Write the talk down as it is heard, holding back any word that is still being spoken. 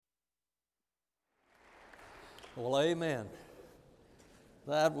Well, amen.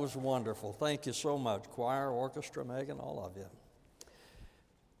 That was wonderful. Thank you so much, choir, orchestra, Megan, all of you.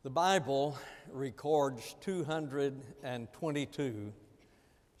 The Bible records 222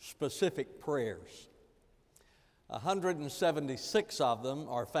 specific prayers. 176 of them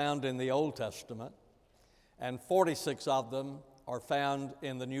are found in the Old Testament, and 46 of them are found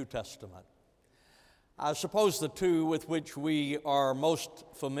in the New Testament. I suppose the two with which we are most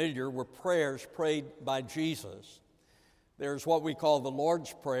familiar were prayers prayed by Jesus. There's what we call the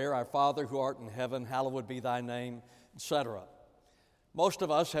Lord's Prayer, Our Father who art in heaven, hallowed be thy name, etc. Most of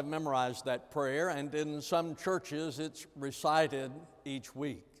us have memorized that prayer, and in some churches it's recited each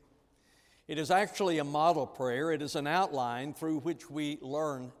week. It is actually a model prayer. It is an outline through which we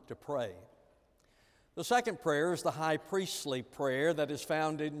learn to pray. The second prayer is the high priestly prayer that is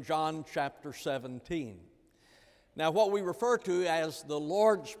found in John chapter 17. Now, what we refer to as the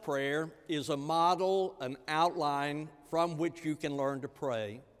Lord's Prayer is a model, an outline from which you can learn to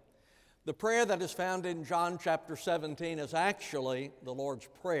pray. The prayer that is found in John chapter 17 is actually the Lord's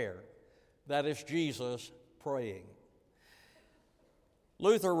Prayer. That is Jesus praying.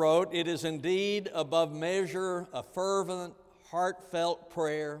 Luther wrote, "It is indeed above measure a fervent, heartfelt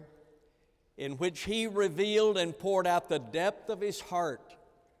prayer in which he revealed and poured out the depth of his heart,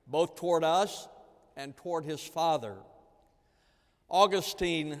 both toward us and toward his Father."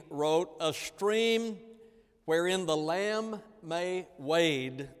 Augustine wrote, "A stream wherein the lamb may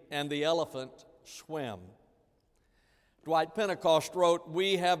wade and the elephant swim." Dwight Pentecost wrote,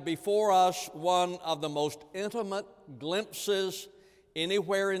 "We have before us one of the most intimate glimpses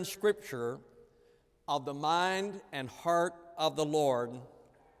anywhere in Scripture of the mind and heart of the Lord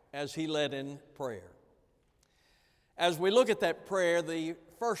as he led in prayer." As we look at that prayer, the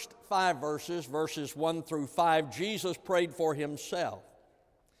first 5 verses, verses 1 through 5, Jesus prayed for himself.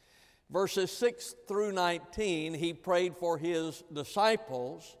 Verses 6 through 19, he prayed for his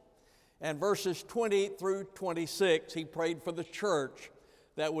disciples. And verses 20 through 26, he prayed for the church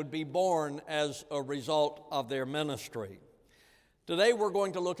that would be born as a result of their ministry. Today we're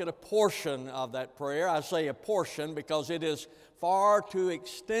going to look at a portion of that prayer. I say a portion because it is far too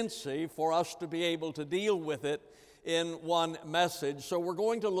extensive for us to be able to deal with it in one message. So we're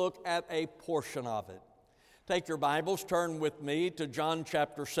going to look at a portion of it. Take your Bibles, turn with me to John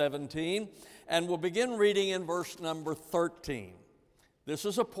chapter 17, and we'll begin reading in verse number 13. This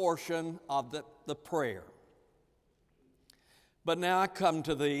is a portion of the prayer. "But now I come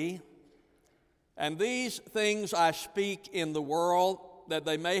to thee, and these things I speak in the world, that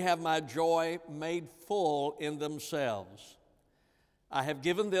they may have my joy made full in themselves. I have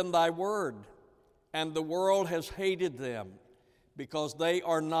given them thy word, and the world has hated them, because they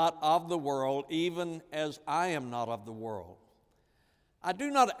are not of the world, even as I am not of the world. I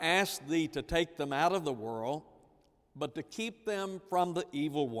do not ask thee to take them out of the world, but to keep them from the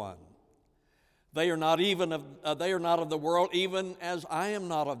evil one. They are not of the world, even as I am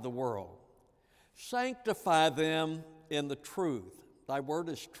not of the world. Sanctify them in the truth. Thy word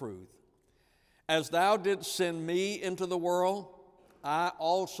is truth. As thou didst send me into the world, I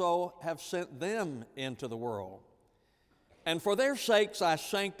also have sent them into the world. And for their sakes I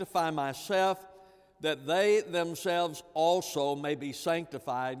sanctify myself, that they themselves also may be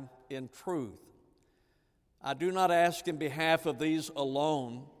sanctified in truth. I do not ask in behalf of these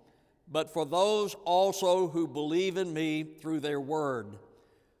alone, but for those also who believe in me through their word,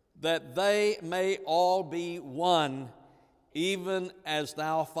 that they may all be one, even as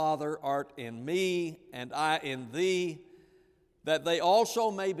thou, Father, art in me, and I in thee, that they also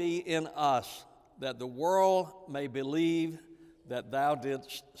may be in us, that the world may believe that thou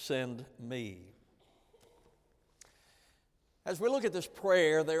didst send me." As we look at this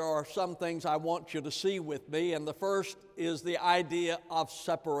prayer, there are some things I want you to see with me, and the first is the idea of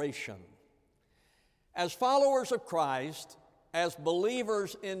separation. As followers of Christ, as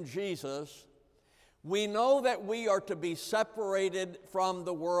believers in Jesus, we know that we are to be separated from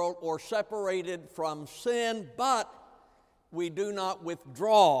the world or separated from sin, but we do not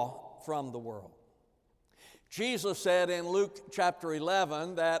withdraw from the world. Jesus said in Luke chapter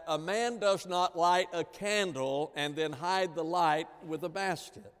 11 that a man does not light a candle and then hide the light with a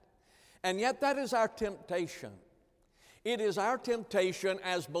basket. And yet that is our temptation. It is our temptation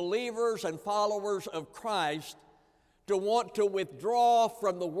as believers and followers of Christ to want to withdraw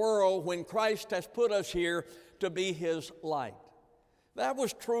from the world when Christ has put us here to be His light. That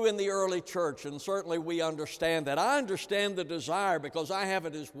was true in the early church, and certainly we understand that. I understand the desire, because I have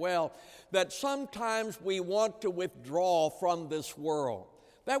it as well, that sometimes we want to withdraw from this world.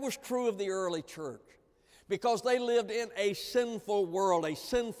 That was true of the early church, because they lived in a sinful world, a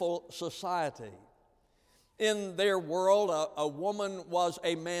sinful society. In their world, a woman was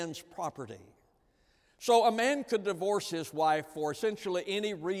a man's property. So a man could divorce his wife for essentially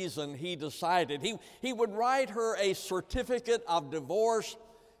any reason he decided. He would write her a certificate of divorce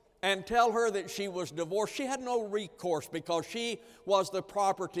and tell her that she was divorced. She had no recourse because she was the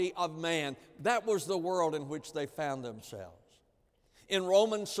property of man. That was the world in which they found themselves. In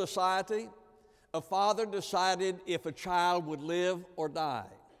Roman society, a father decided if a child would live or die.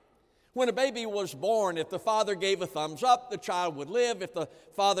 When a baby was born, if the father gave a thumbs up, the child would live. If the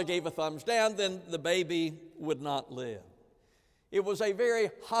father gave a thumbs down, then the baby would not live. It was a very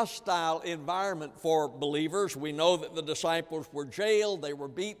hostile environment for believers. We know that the disciples were jailed, they were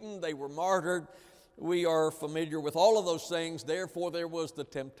beaten, they were martyred. We are familiar with all of those things. Therefore, there was the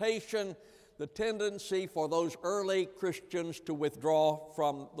temptation, the tendency for those early Christians to withdraw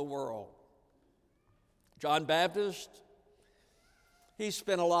from the world. John Baptist, he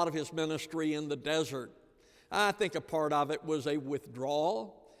spent a lot of his ministry in the desert. I think a part of it was a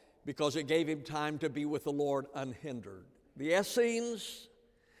withdrawal because it gave him time to be with the Lord unhindered. The Essenes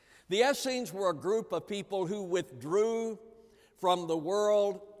were a group of people who withdrew from the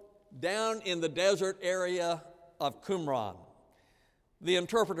world down in the desert area of Qumran. The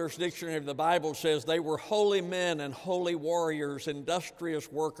Interpreter's Dictionary of the Bible says they were holy men and holy warriors,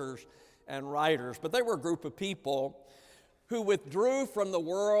 industrious workers and writers. But they were a group of people who withdrew from the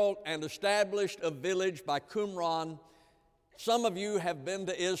world and established a village by Qumran. Some of you have been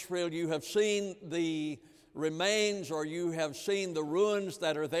to Israel. You have seen the remains, or you have seen the ruins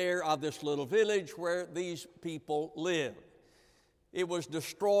that are there of this little village where these people lived. It was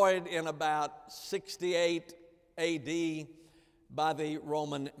destroyed in about 68 AD by the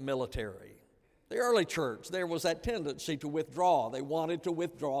Roman military. The early church, there was that tendency to withdraw. They wanted to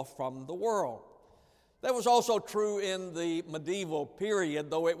withdraw from the world. That was also true in the medieval period,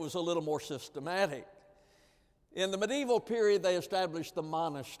 though it was a little more systematic. In the medieval period, they established the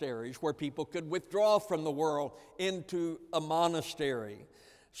monasteries where people could withdraw from the world into a monastery.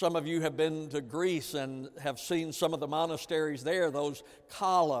 Some of you have been to Greece and have seen some of the monasteries there, those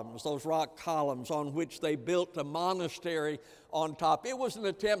columns, those rock columns on which they built a monastery on top. It was an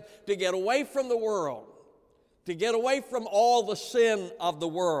attempt to get away from the world, to get away from all the sin of the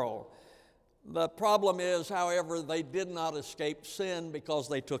world. The problem is, however, they did not escape sin because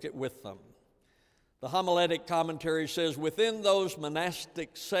they took it with them. The homiletic commentary says, within those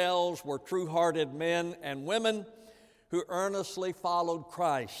monastic cells were true-hearted men and women who earnestly followed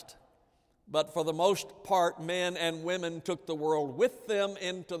Christ. But for the most part, men and women took the world with them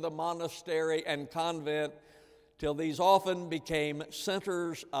into the monastery and convent till these often became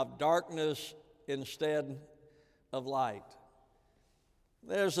centers of darkness instead of light.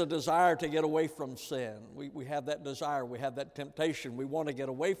 There's a desire to get away from sin. We have that desire. We have that temptation. We want to get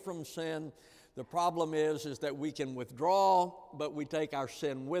away from sin. The problem is that we can withdraw, but we take our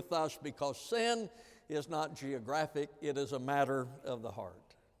sin with us because sin is not geographic. It is a matter of the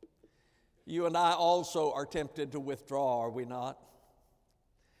heart. You and I also are tempted to withdraw, are we not?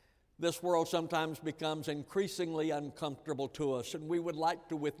 This world sometimes becomes increasingly uncomfortable to us, and we would like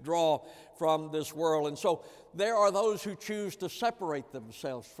to withdraw from this world. And so there are those who choose to separate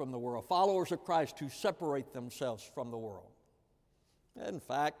themselves from the world, followers of Christ who separate themselves from the world. In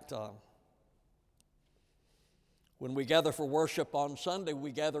fact, when we gather for worship on Sunday,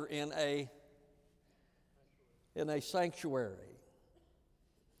 we gather in a sanctuary,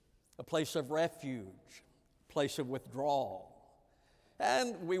 a place of refuge, a place of withdrawal.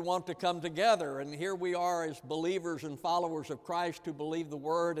 And we want to come together, and here we are as believers and followers of Christ who believe the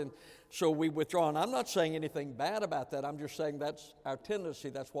Word, and so we withdraw. And I'm not saying anything bad about that. I'm just saying that's our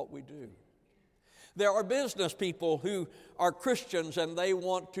tendency. That's what we do. There are business people who are Christians, and they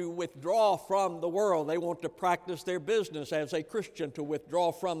want to withdraw from the world. They want to practice their business as a Christian, to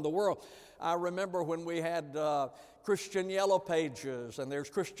withdraw from the world. I remember when we had Christian Yellow Pages, and there's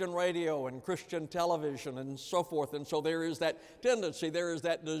Christian radio and Christian television and so forth. And so there is that tendency, there is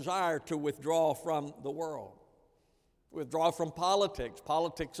that desire to withdraw from the world. Withdraw from politics.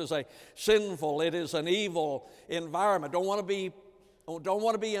 Politics is a sinful, it is an evil environment. Don't want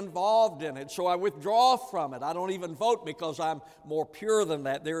to be involved in it, so I withdraw from it. I don't even vote because I'm more pure than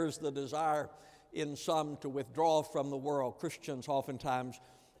that. There is the desire in some to withdraw from the world. Christians oftentimes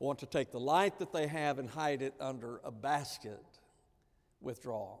want to take the light that they have and hide it under a basket.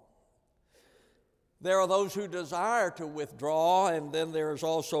 Withdraw. There are those who desire to withdraw, and then there is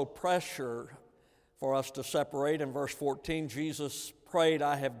also pressure for us to separate. In verse 14, Jesus prayed,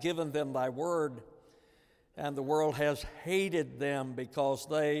 I have given them thy word, and the world has hated them because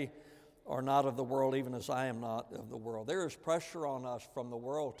they are not of the world, even as I am not of the world. There is pressure on us from the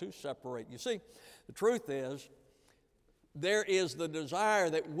world to separate. You see, the truth is, there is the desire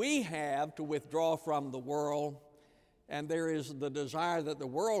that we have to withdraw from the world, and there is the desire that the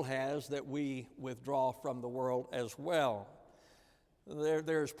world has that we withdraw from the world as well.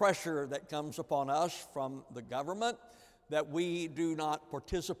 There's pressure that comes upon us from the government that we do not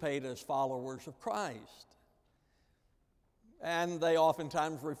participate as followers of Christ. And they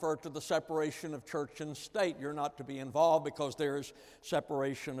oftentimes refer to the separation of church and state. You're not to be involved because there is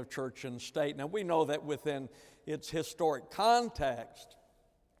separation of church and state. Now, we know that within its historic context,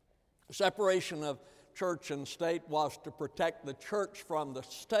 separation of church and state was to protect the church from the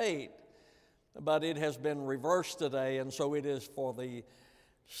state, but it has been reversed today, and so it is for the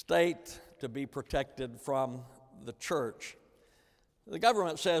state to be protected from the church. The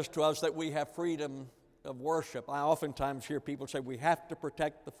government says to us that we have freedom of worship. I oftentimes hear people say we have to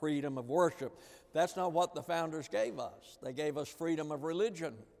protect the freedom of worship. That's not what the founders gave us. They gave us freedom of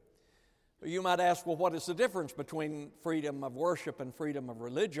religion. You might ask, well, what is the difference between freedom of worship and freedom of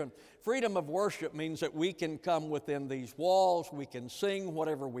religion? Freedom of worship means that we can come within these walls, we can sing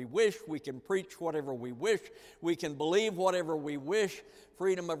whatever we wish, we can preach whatever we wish, we can believe whatever we wish.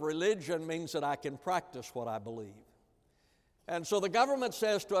 Freedom of religion means that I can practice what I believe. And so the government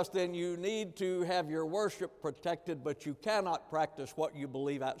says to us then, you need to have your worship protected, but you cannot practice what you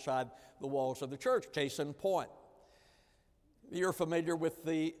believe outside the walls of the church. Case in point, you're familiar with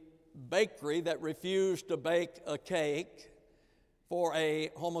the bakery that refused to bake a cake for a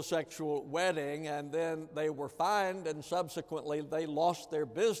homosexual wedding, and then they were fined, and subsequently they lost their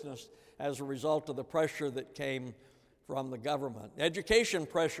business as a result of the pressure that came from the government. Education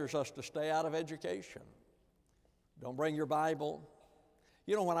pressures us to stay out of education. Don't bring your Bible.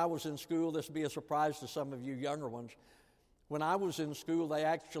 You know, when I was in school, this would be a surprise to some of you younger ones. When I was in school, the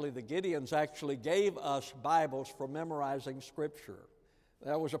Gideons actually gave us Bibles for memorizing Scripture.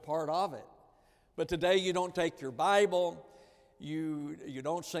 That was a part of it. But today you don't take your Bible, you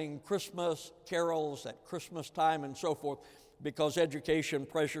don't sing Christmas carols at Christmas time and so forth, because education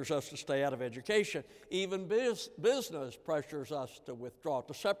pressures us to stay out of education. Even business pressures us to withdraw,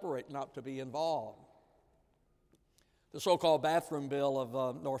 to separate, not to be involved. The so-called bathroom bill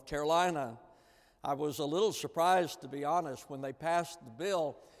of North Carolina, I was a little surprised, to be honest, when they passed the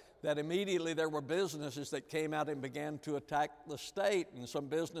bill, that immediately there were businesses that came out and began to attack the state, and some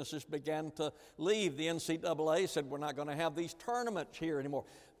businesses began to leave. The NCAA said, we're not going to have these tournaments here anymore.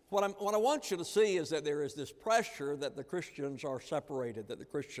 What I want you to see is that there is this pressure that the Christians are separated, that the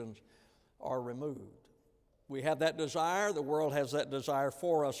Christians are removed. We have that desire. The world has that desire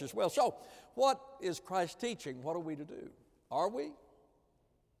for us as well. So what is Christ teaching? What are we to do? Are we?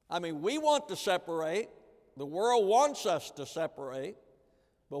 I mean, we want to separate. The world wants us to separate.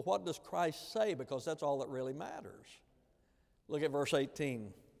 But what does Christ say? Because that's all that really matters. Look at verse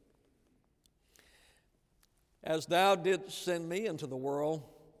 18. As thou didst send me into the world,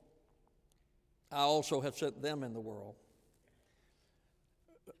 I also have sent them in the world.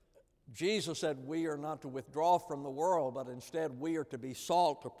 Jesus said we are not to withdraw from the world, but instead we are to be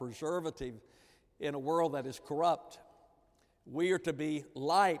salt, a preservative in a world that is corrupt. We are to be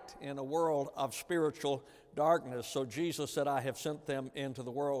light in a world of spiritual darkness. So Jesus said, I have sent them into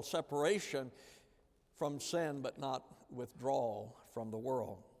the world. Separation from sin, but not withdrawal from the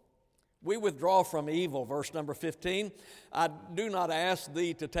world. We withdraw from evil. Verse number 15, I do not ask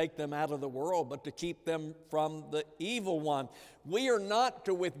thee to take them out of the world, but to keep them from the evil one. We are not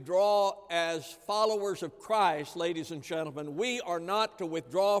to withdraw as followers of Christ, ladies and gentlemen. We are not to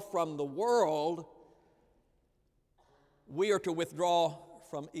withdraw from the world. We are to withdraw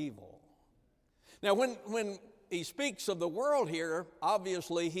from evil. Now, when he speaks of the world here,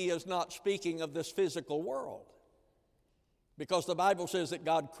 obviously he is not speaking of this physical world, because the Bible says that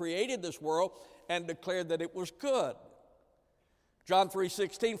God created this world and declared that it was good. John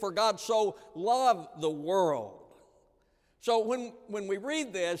 3:16, for God so loved the world. So when we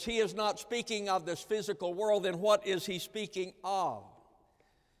read this, he is not speaking of this physical world. Then what is he speaking of?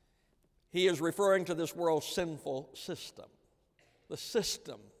 He is referring to this world's sinful system, the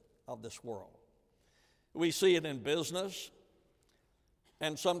system of this world. We see it in business,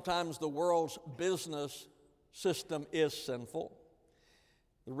 and sometimes the world's business system is sinful.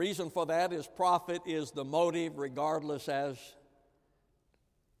 The reason for that is profit is the motive, regardless as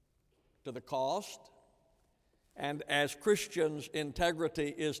to the cost. And as Christians,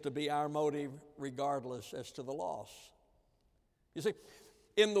 integrity is to be our motive, regardless as to the loss. You see,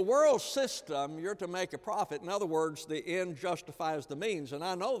 in the world system, you're to make a profit. In other words, the end justifies the means. And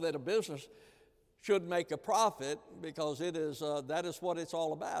I know that a business should make a profit because that is what it's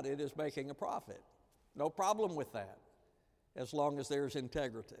all about. It is making a profit. No problem with that, as long as there's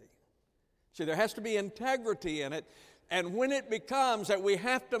integrity. See, there has to be integrity in it, and when it becomes that we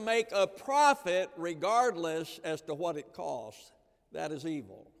have to make a profit regardless as to what it costs, that is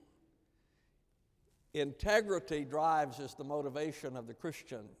evil. Integrity drives is the motivation of the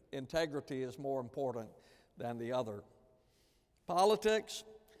Christian. Integrity is more important than the other. Politics,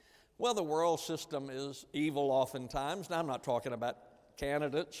 well, the world system is evil oftentimes. Now, I'm not talking about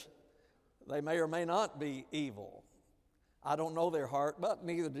candidates. They may or may not be evil. I don't know their heart, but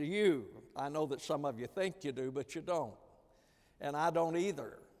neither do you. I know that some of you think you do, but you don't. And I don't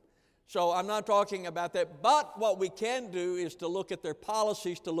either. So I'm not talking about that. But what we can do is to look at their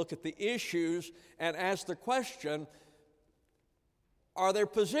policies, to look at the issues, and ask the question, are their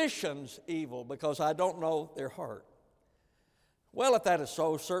positions evil? Because I don't know their heart. Well, if that is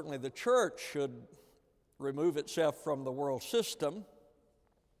so, certainly the church should remove itself from the world system.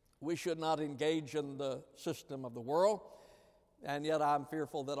 We should not engage in the system of the world, and yet I'm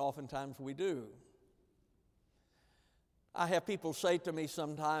fearful that oftentimes we do. I have people say to me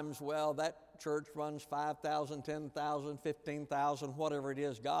sometimes, well, that church runs 5,000, 10,000, 15,000, whatever it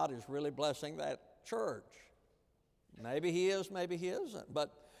is. God is really blessing that church. Maybe he is, maybe he isn't.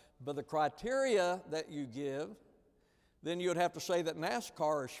 But the criteria that you give, then you'd have to say that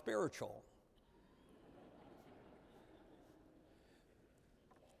NASCAR is spiritual.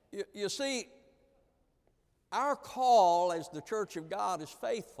 You see, our call as the church of God is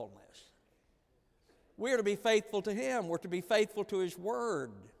faithfulness. We are to be faithful to him. We're to be faithful to his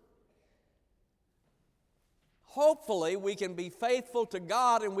word. Hopefully, we can be faithful to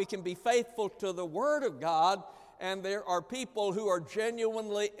God and we can be faithful to the word of God, and there are people who are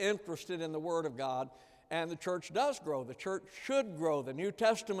genuinely interested in the word of God, and the church does grow. The church should grow. The New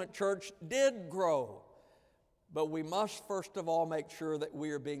Testament church did grow. But we must first of all make sure that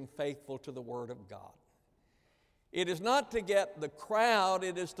we are being faithful to the word of God. It is not to get the crowd,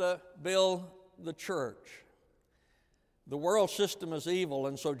 it is to build the church. The world system is evil,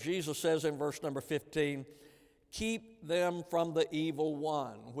 and so Jesus says in verse number 15, keep them from the evil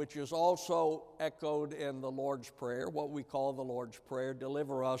one, which is also echoed in the Lord's Prayer, what we call the Lord's Prayer,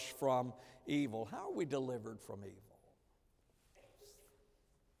 deliver us from evil. How are we delivered from evil?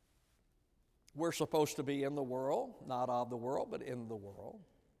 We're supposed to be in the world, not of the world, but in the world.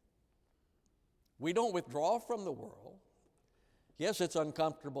 We don't withdraw from the world. Yes, it's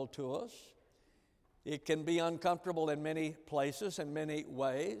uncomfortable to us. It can be uncomfortable in many places, in many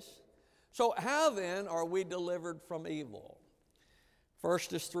ways. So how then are we delivered from evil?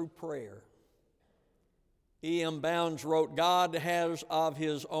 First is through prayer. E.M. Bounds wrote, God has of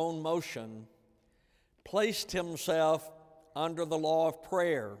his own motion placed himself under the law of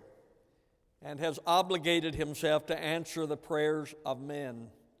prayer and has obligated himself to answer the prayers of men.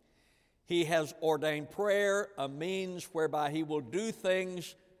 He has ordained prayer, a means whereby he will do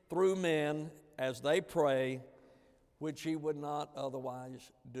things through men as they pray, which he would not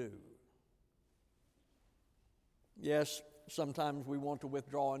otherwise do. Yes, sometimes we want to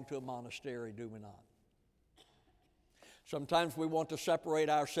withdraw into a monastery, do we not? Sometimes we want to separate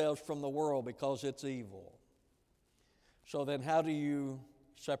ourselves from the world because it's evil. So then how do you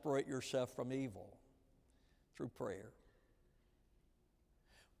separate yourself from evil? Through prayer.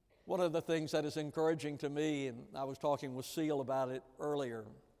 One of the things that is encouraging to me, and I was talking with Seal about it earlier,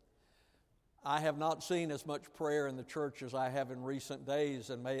 I have not seen as much prayer in the church as I have in recent days,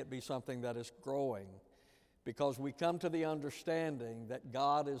 and may it be something that is growing, because we come to the understanding that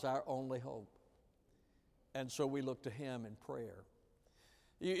God is our only hope. And so we look to him in prayer.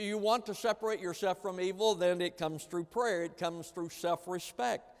 You want to separate yourself from evil, then it comes through prayer. It comes through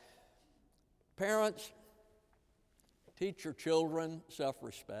self-respect. Parents, teach your children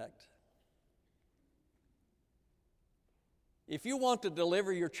self-respect. If you want to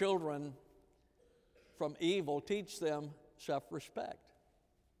deliver your children from evil, teach them self-respect.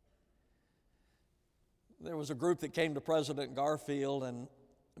 There was a group that came to President Garfield and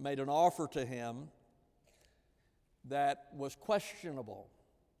made an offer to him that was questionable.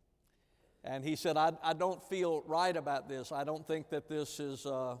 And he said, I don't feel right about this. I don't think that this is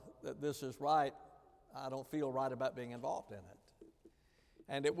right. I don't feel right about being involved in it.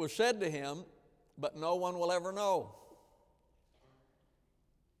 And it was said to him, but no one will ever know.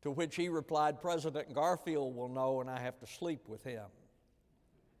 To which he replied, President Garfield will know, and I have to sleep with him.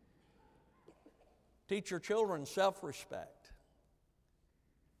 Teach your children self-respect.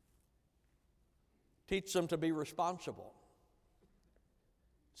 Teach them to be responsible.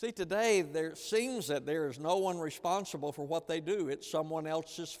 See, today there seems that there is no one responsible for what they do. It's someone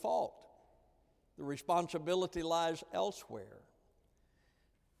else's fault. The responsibility lies elsewhere.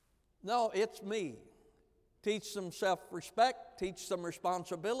 No, it's me. Teach them self-respect, teach them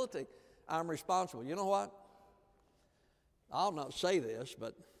responsibility. I'm responsible. You know what? I'll not say this,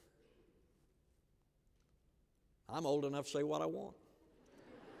 but I'm old enough to say what I want.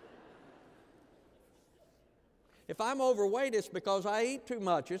 If I'm overweight, it's because I eat too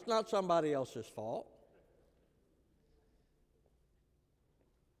much. It's not somebody else's fault.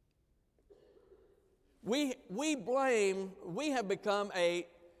 We have become a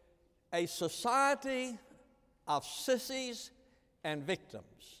society of sissies and victims.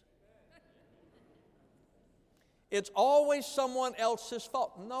 It's always someone else's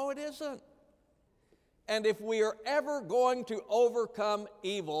fault. No, it isn't. And if we are ever going to overcome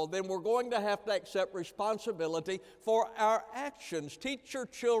evil, then we're going to have to accept responsibility for our actions. Teach your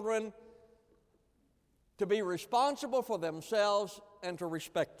children to be responsible for themselves and to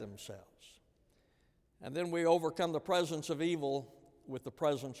respect themselves. And then we overcome the presence of evil with the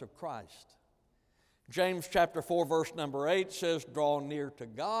presence of Christ. James chapter 4, verse number 8 says, "Draw near to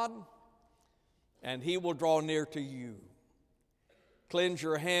God, and He will draw near to you. Cleanse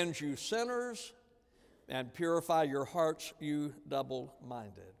your hands, you sinners, and purify your hearts, you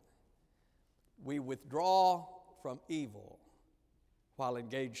double-minded." We withdraw from evil while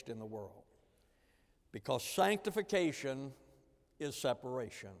engaged in the world, because sanctification is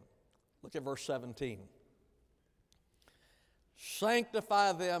separation. Look at verse 17.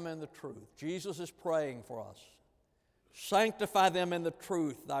 Sanctify them in the truth. Jesus is praying for us. Sanctify them in the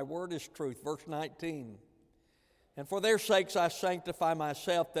truth. Thy word is truth. Verse 19. And for their sakes I sanctify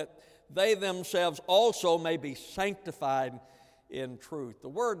myself, that they themselves also may be sanctified in truth. The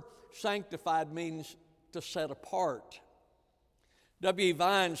word sanctified means to set apart. W.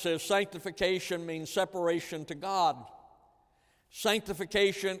 Vine says sanctification means separation to God.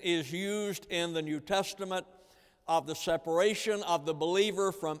 Sanctification is used in the New Testament of the separation of the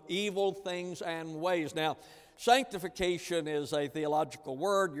believer from evil things and ways. Now, sanctification is a theological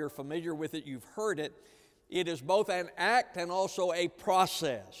word. You're familiar with it. You've heard it. It is both an act and also a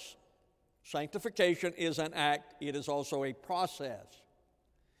process. Sanctification is an act. It is also a process.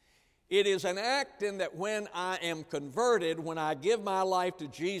 It is an act in that when I am converted, when I give my life to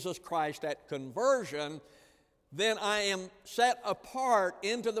Jesus Christ at conversion, then I am set apart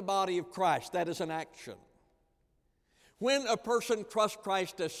into the body of Christ. That is an action. When a person trusts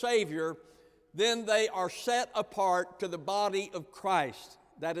Christ as Savior, then they are set apart to the body of Christ.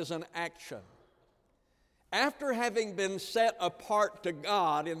 That is an action. After having been set apart to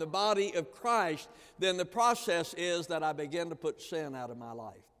God in the body of Christ, then the process is that I begin to put sin out of my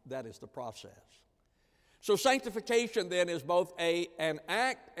life. That is the process. So sanctification then is both an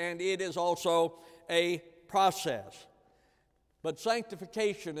act and it is also a process. But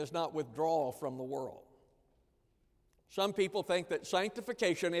sanctification is not withdrawal from the world. Some people think that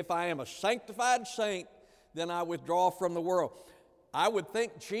sanctification, if I am a sanctified saint, then I withdraw from the world. I would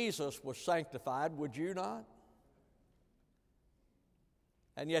think Jesus was sanctified, would you not?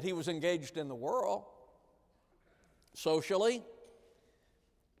 And yet he was engaged in the world socially.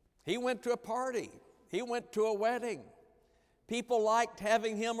 He went to a party. He went to a wedding. People liked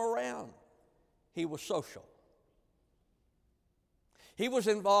having him around. He was social. He was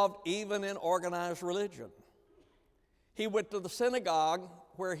involved even in organized religion. He went to the synagogue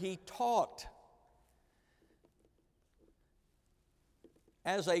where he taught.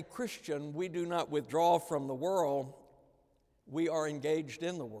 As a Christian, we do not withdraw from the world. We are engaged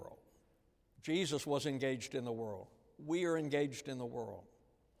in the world. Jesus was engaged in the world. We are engaged in the world.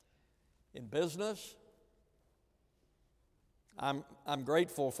 In business, I'm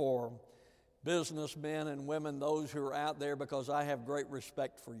grateful for businessmen and women, those who are out there, because I have great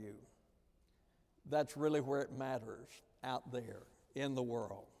respect for you. That's really where it matters, out there in the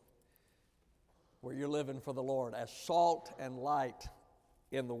world, where you're living for the Lord as salt and light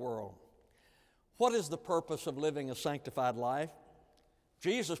in the world. What is the purpose of living a sanctified life?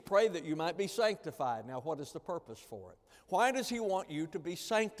 Jesus prayed that you might be sanctified. Now, what is the purpose for it? Why does he want you to be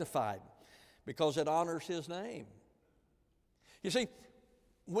sanctified? Because it honors his name. You see,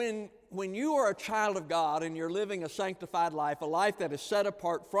 when you are a child of God and you're living a sanctified life, a life that is set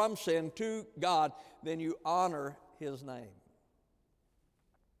apart from sin to God, then you honor his name.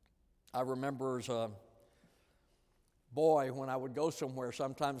 I remember as a boy, when I would go somewhere,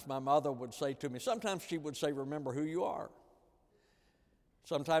 sometimes my mother would say to me, sometimes she would say, "Remember who you are."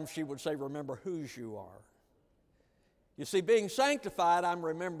 Sometimes she would say, "Remember whose you are." You see, being sanctified, I'm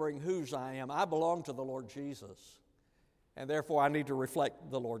remembering whose I am. I belong to the Lord Jesus, and therefore I need to reflect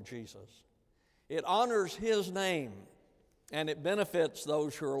the Lord Jesus. It honors his name, and it benefits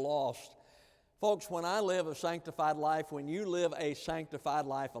those who are lost. Folks, when I live a sanctified life, when you live a sanctified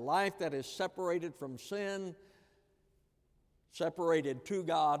life, a life that is separated from sin, separated to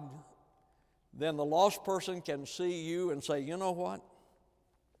God, then the lost person can see you and say, you know what?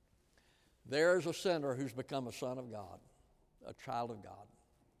 There's a sinner who's become a son of God, a child of God.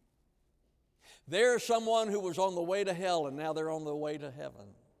 There's someone who was on the way to hell and now they're on the way to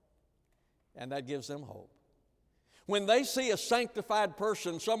heaven. And that gives them hope. When they see a sanctified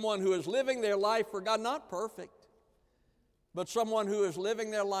person, someone who is living their life for God, not perfect, but someone who is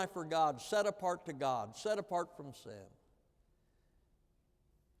living their life for God, set apart to God, set apart from sin,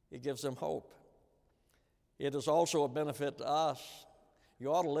 it gives them hope. It is also a benefit to us.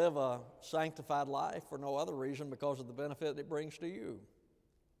 You ought to live a sanctified life for no other reason because of the benefit it brings to you.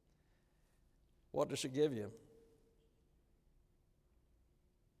 What does it give you?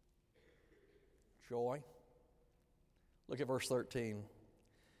 Joy. Look at verse 13.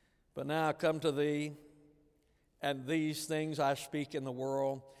 But now I come to thee, and these things I speak in the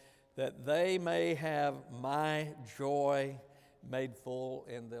world, that they may have my joy made full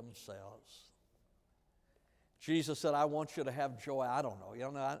in themselves. Jesus said, I want you to have joy. I don't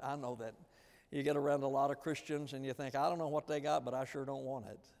know. I know that you get around a lot of Christians and you think, I don't know what they got, but I sure don't want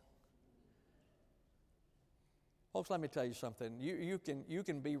it. Folks, let me tell you something. You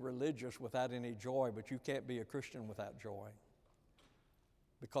can be religious without any joy, but you can't be a Christian without joy.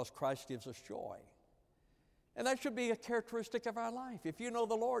 Because Christ gives us joy. And that should be a characteristic of our life. If you know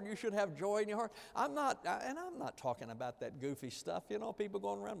the Lord, you should have joy in your heart. I'm not talking about that goofy stuff, people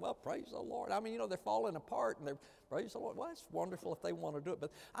going around, well, praise the Lord. I mean, they're falling apart and they're, praise the Lord. Well, it's wonderful if they want to do it.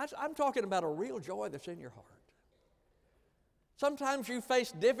 But I'm talking about a real joy that's in your heart. Sometimes you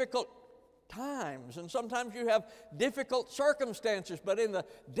face difficult times and sometimes you have difficult circumstances, but in the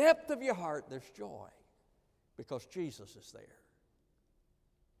depth of your heart, there's joy because Jesus is there.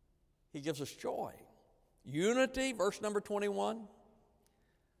 He gives us joy. Unity, verse number 21,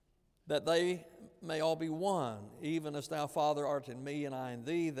 that they may all be one, even as thou, Father, art in me and I in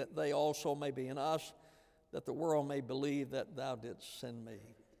thee, that they also may be in us, that the world may believe that thou didst send me.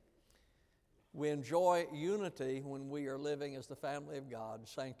 We enjoy unity when we are living as the family of God,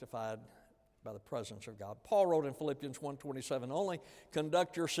 sanctified by the presence of God. Paul wrote in Philippians 1:27, only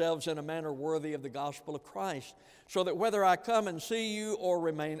conduct yourselves in a manner worthy of the gospel of Christ, so that whether I come and see you or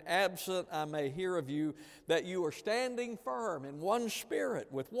remain absent, I may hear of you that you are standing firm in one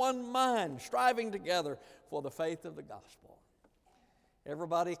spirit, with one mind, striving together for the faith of the gospel.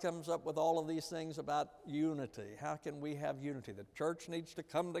 Everybody comes up with all of these things about unity. How can we have unity? The church needs to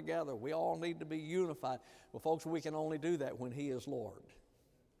come together. We all need to be unified. Well, folks, we can only do that when He is Lord.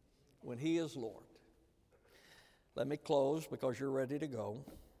 When He is Lord. Let me close because you're ready to go.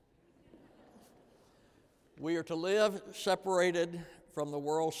 We are to live separated from the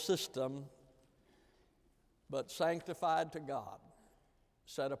world system, but sanctified to God,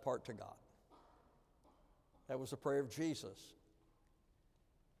 set apart to God. That was the prayer of Jesus.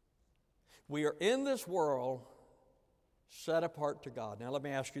 We are in this world set apart to God. Now let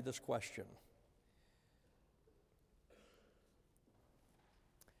me ask you this question.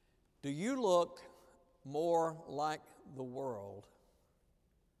 Do you look more like the world,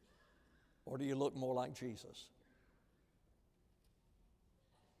 or do you look more like Jesus?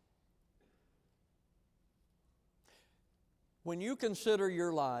 When you consider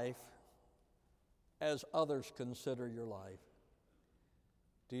your life as others consider your life,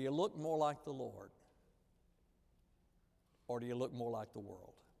 do you look more like the Lord, or do you look more like the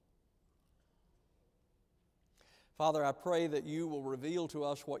world? Father, I pray that you will reveal to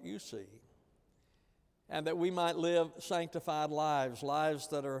us what you see, and that we might live sanctified lives, lives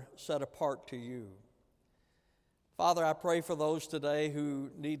that are set apart to you. Father, I pray for those today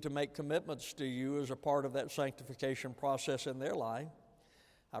who need to make commitments to you as a part of that sanctification process in their life.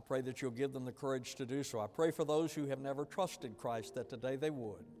 I pray that you'll give them the courage to do so. I pray for those who have never trusted Christ that today they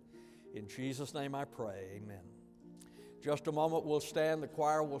would. In Jesus' name I pray, amen. Just a moment, we'll stand, the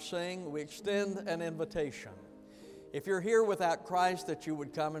choir will sing. We extend an invitation. If you're here without Christ, that you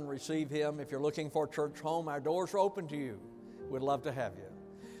would come and receive Him. If you're looking for a church home, our doors are open to you. We'd love to have you.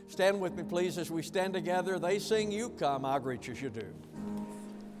 Stand with me, please, as we stand together. They sing, you come, I'll greet you as you do.